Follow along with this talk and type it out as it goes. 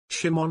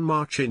Szymon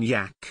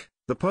Marciniak,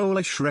 the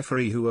Polish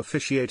referee who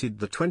officiated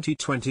the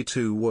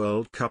 2022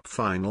 World Cup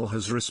final,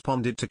 has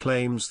responded to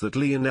claims that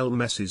Lionel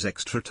Messi's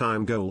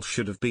extra-time goal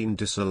should have been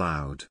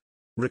disallowed.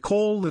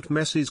 Recall that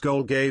Messi's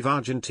goal gave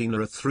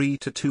Argentina a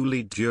 3-2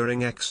 lead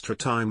during extra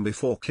time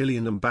before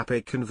Kylian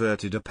Mbappé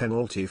converted a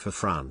penalty for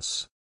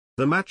France.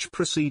 The match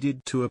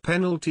proceeded to a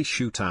penalty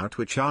shootout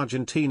which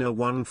Argentina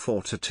won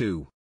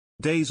 4-2.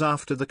 Days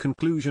after the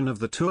conclusion of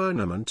the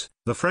tournament,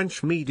 the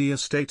French media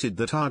stated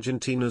that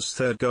Argentina's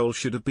third goal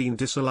should have been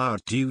disallowed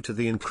due to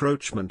the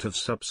encroachment of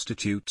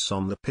substitutes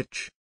on the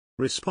pitch.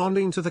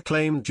 Responding to the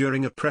claim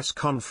during a press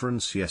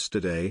conference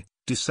yesterday,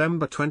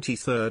 December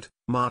 23,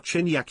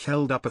 Marciniak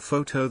held up a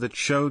photo that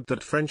showed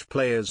that French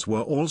players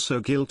were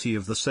also guilty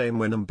of the same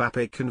when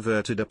Mbappé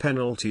converted a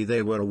penalty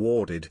they were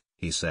awarded,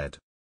 he said.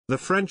 The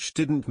French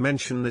didn't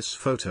mention this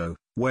photo,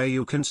 where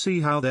you can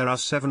see how there are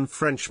 7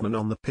 Frenchmen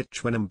on the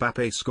pitch when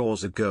Mbappé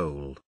scores a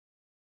goal.